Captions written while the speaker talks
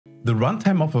The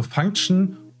runtime of a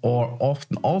function, or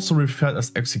often also referred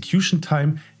as execution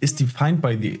time, is defined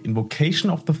by the invocation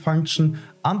of the function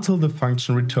until the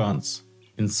function returns.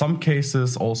 In some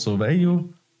cases also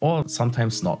value, or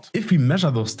sometimes not. If we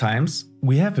measure those times,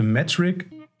 we have a metric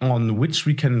on which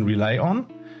we can rely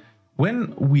on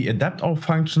when we adapt our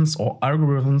functions or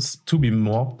algorithms to be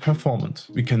more performant.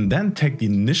 We can then take the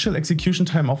initial execution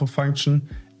time of a function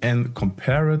and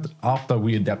compare it after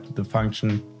we adapted the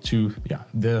function to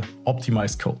the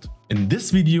optimized code. In this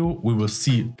video, we will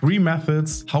see 3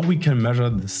 methods how we can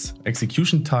measure this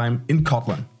execution time in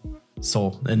Kotlin.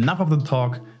 So enough of the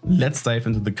talk, let's dive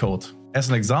into the code. As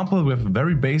an example, we have a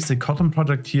very basic Kotlin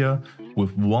project here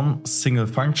with one single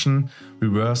function,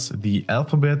 reverse the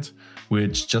alphabet,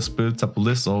 which just builds up a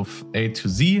list of A to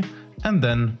Z and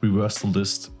then reverse the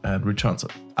list and returns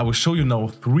it. I will show you now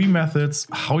 3 methods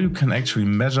how you can actually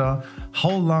measure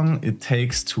how long it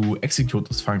takes to execute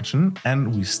this function,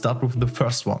 and we start with the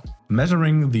first one,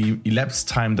 measuring the elapsed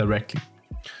time directly.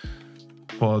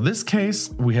 For this case,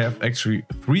 we have actually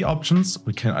 3 options.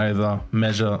 We can either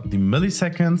measure the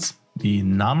milliseconds, the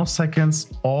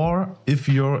nanoseconds, or if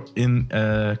you're in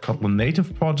a Kotlin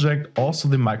native project, also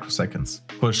the microseconds.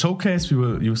 For a showcase, we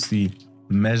will use the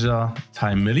measure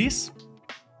time millis.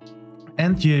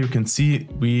 And here you can see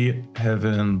we have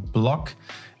a block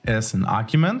as an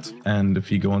argument. And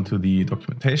if you go into the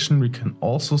documentation, we can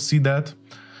also see that.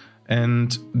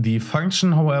 And the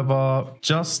function, however,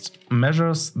 just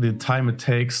measures the time it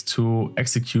takes to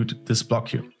execute this block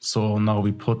here. So now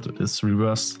we put this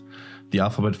reverse the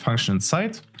alphabet function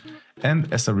inside.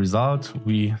 And as a result,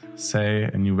 we say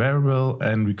a new variable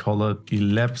and we call it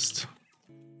elapsed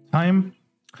time.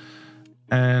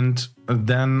 And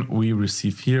then we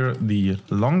receive here the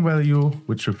long value,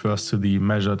 which refers to the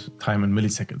measured time in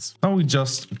milliseconds. Now we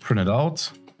just print it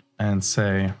out and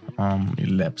say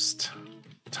elapsed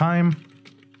time,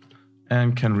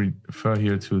 and can refer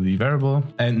here to the variable.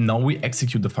 And now we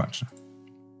execute the function.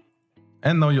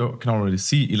 And now you can already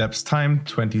see elapsed time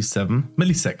 27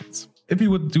 milliseconds. If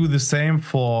you would do the same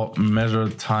for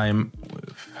measured time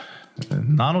with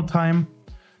nano time,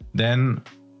 then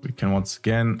we can once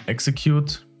again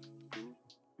execute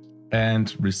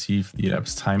and receive the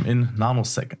elapsed time in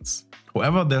nanoseconds.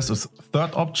 However, there's a third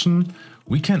option.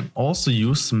 We can also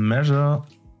use measure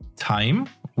time,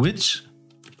 which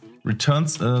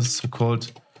returns a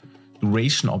so-called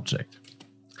duration object.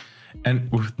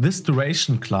 And with this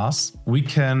duration class, we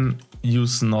can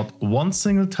use not one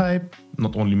single type,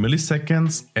 not only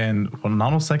milliseconds and or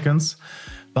nanoseconds,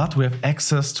 but we have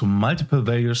access to multiple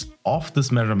values of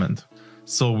this measurement.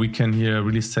 So we can here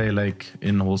really say like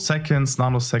in whole seconds,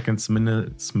 nanoseconds,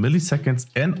 minutes, milliseconds,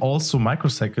 and also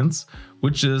microseconds,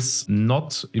 which is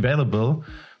not available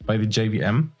by the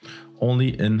JVM,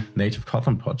 only in native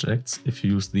Kotlin projects if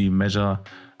you use the measure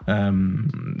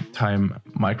time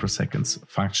microseconds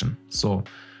function. So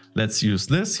let's use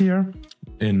this here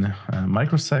in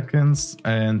microseconds,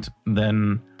 and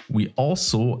then we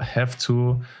also have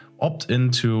to opt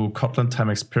into Kotlin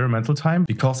time experimental time,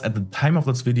 because at the time of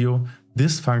this video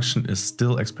this function is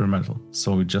still experimental.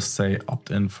 So we just say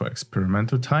opt in for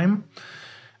experimental time,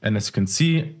 and as you can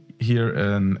see here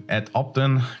an add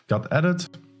opt-in got added,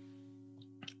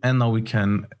 and now we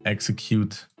can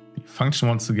execute the function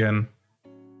once again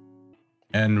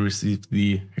and receive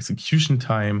the execution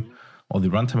time or the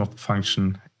runtime of the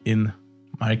function in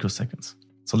microseconds.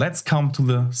 So let's come to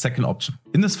the second option.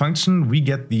 In this function, we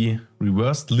get the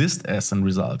reversed list as a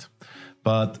result.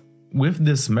 But with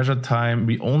this measured time,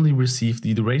 we only receive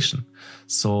the duration.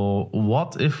 So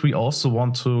what if we also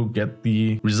want to get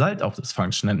the result of this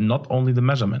function and not only the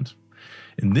measurement?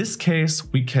 In this case,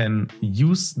 we can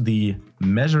use the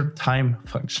measured time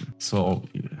function. So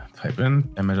you type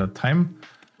in a measured time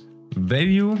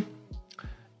value,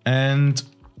 and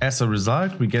as a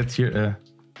result, we get here a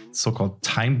so-called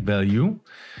time value.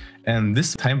 And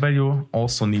this time value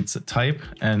also needs a type,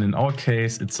 and in our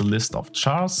case, it's a list of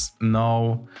chars.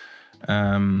 Now,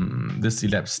 this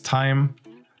elapsed time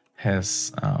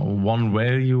has one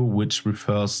value which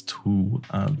refers to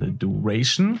the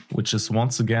duration, which is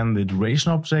once again the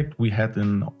duration object we had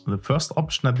in the first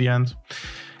option at the end.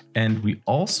 And we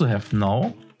also have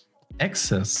now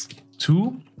access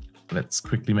to, let's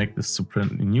quickly make this to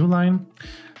print a new line.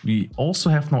 We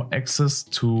also have now access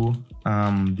to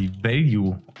the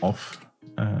value of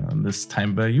this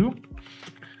time value.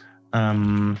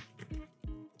 And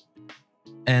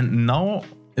now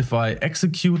if I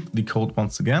execute the code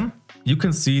once again, you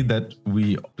can see that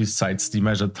we, besides the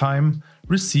measured time,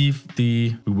 receive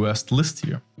the reversed list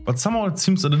here. But somehow it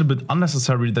seems a little bit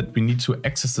unnecessary that we need to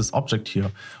access this object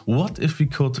here. What if we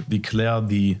could declare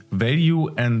the value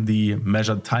and the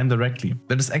measured time directly?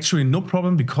 That is actually no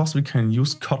problem because we can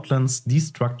use Kotlin's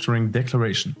destructuring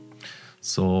declaration.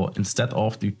 So instead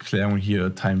of declaring here a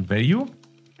time value,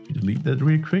 we delete that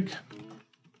real quick,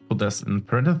 put this in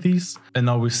parentheses, and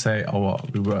now we say our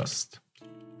reversed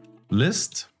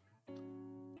list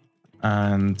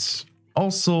and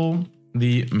also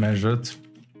the measured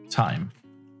time,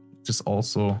 which is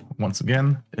also once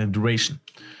again a duration.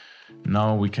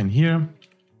 Now we can here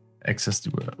access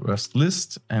the reversed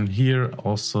list and here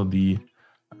also the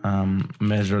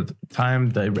measured time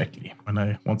directly. When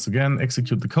I once again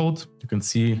execute the code, you can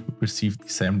see we received the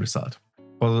same result.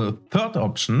 For the third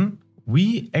option,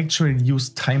 we actually use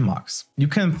time marks. You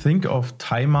can think of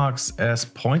time marks as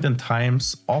point in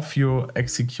times of your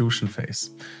execution phase.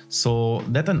 So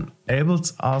that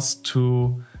enables us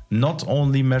to not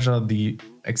only measure the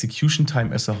execution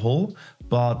time as a whole,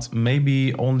 but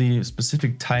maybe only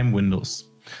specific time windows.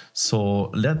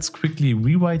 So let's quickly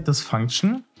rewrite this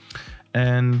function.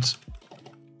 And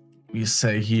we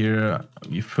say here,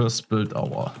 we first build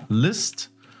our list.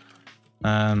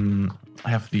 I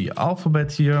have the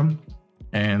alphabet here.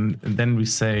 And then we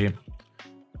say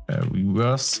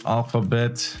reverse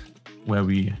alphabet, where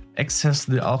we access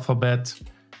the alphabet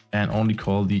and only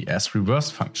call the asReverse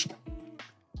function.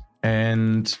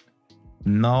 And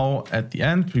now at the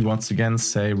end, we once again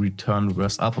say return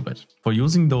reverse alphabet. For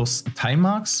using those time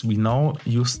marks, we now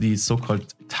use the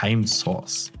so-called time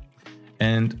source.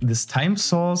 And this time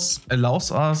source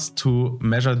allows us to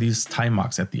measure these time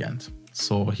marks at the end.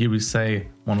 So here we say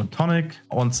monotonic.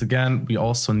 Once again, we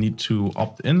also need to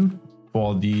opt in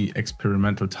for the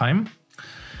experimental time.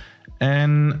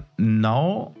 And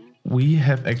now we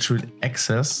have actually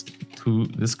access to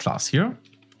this class here.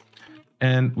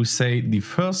 And we say the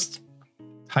first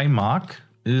time mark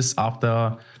is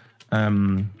after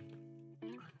the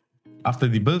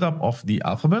buildup of the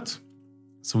alphabet.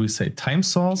 So we say time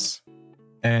source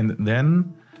and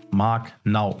then mark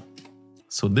now.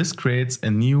 So this creates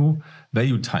a new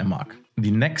value time mark.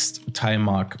 The next time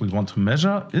mark we want to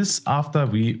measure is after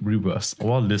we reverse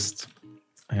our list.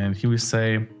 And here we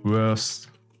say reverse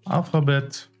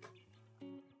alphabet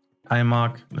time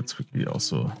mark. Let's quickly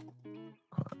also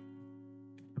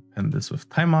append this with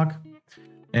time mark.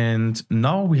 And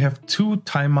now we have two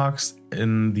time marks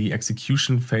in the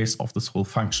execution phase of this whole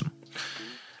function.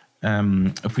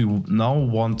 If we now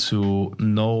want to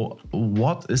know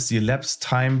what is the elapsed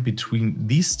time between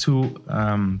these two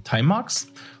time marks,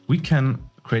 we can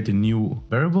create a new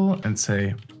variable and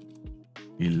say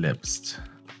elapsed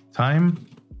time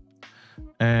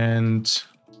and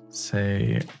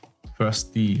say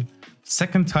first the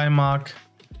second time mark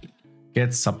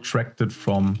gets subtracted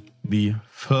from the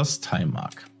first time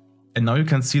mark. And now you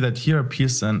can see that here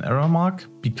appears an error mark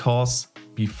because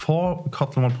before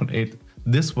Kotlin 1.8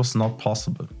 this was not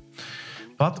possible.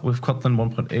 But with Kotlin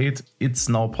 1.8 it's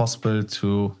now possible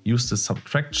to use the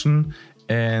subtraction,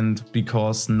 and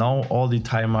because now all the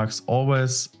time marks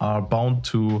always are bound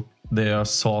to their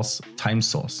source time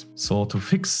source. So to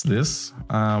fix this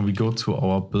we go to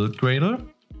our build Gradle.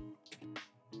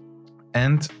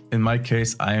 And in my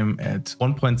case, I'm at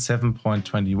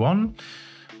 1.7.21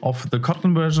 of the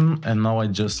Kotlin version. And now I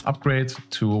just upgrade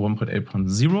to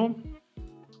 1.8.0,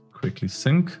 quickly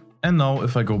sync. And now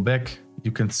if I go back,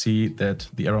 you can see that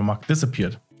the error mark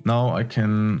disappeared. Now I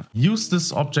can use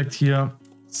this object here,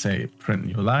 say print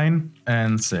new line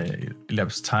and say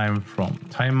elapsed time from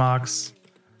time marks.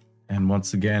 And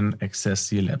once again, access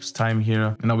the elapsed time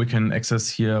here. And now we can access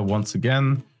here once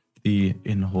again the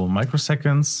in-whole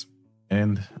microseconds.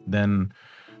 And then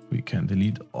we can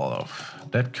delete all of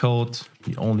that code.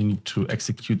 We only need to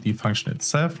execute the function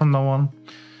itself from now on.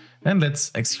 And let's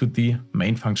execute the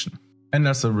main function. And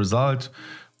as a result,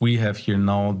 we have here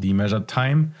now the measured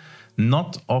time,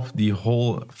 not of the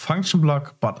whole function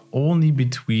block, but only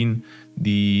between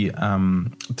the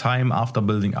time after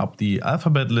building up the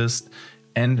alphabet list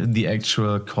and the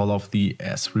actual call of the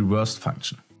asReversed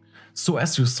function. So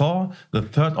as you saw, the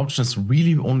third option is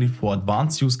really only for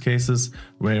advanced use cases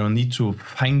where you need to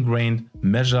fine-grained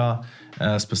measure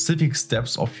specific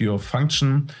steps of your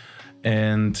function.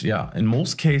 And yeah, in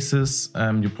most cases,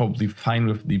 you're probably fine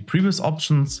with the previous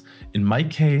options. In my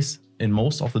case, in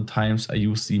most of the times, I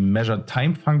use the measured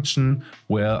time function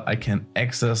where I can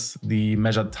access the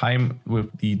measured time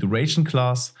with the duration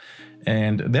class.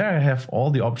 And there I have all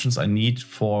the options I need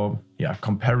for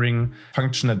comparing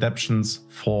function adaptations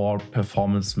for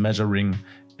performance measuring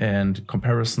and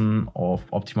comparison of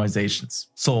optimizations.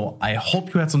 So I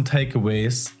hope you had some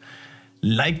takeaways.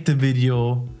 Like the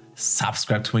video,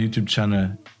 subscribe to my YouTube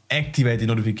channel, activate the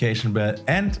notification bell,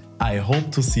 and I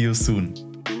hope to see you soon.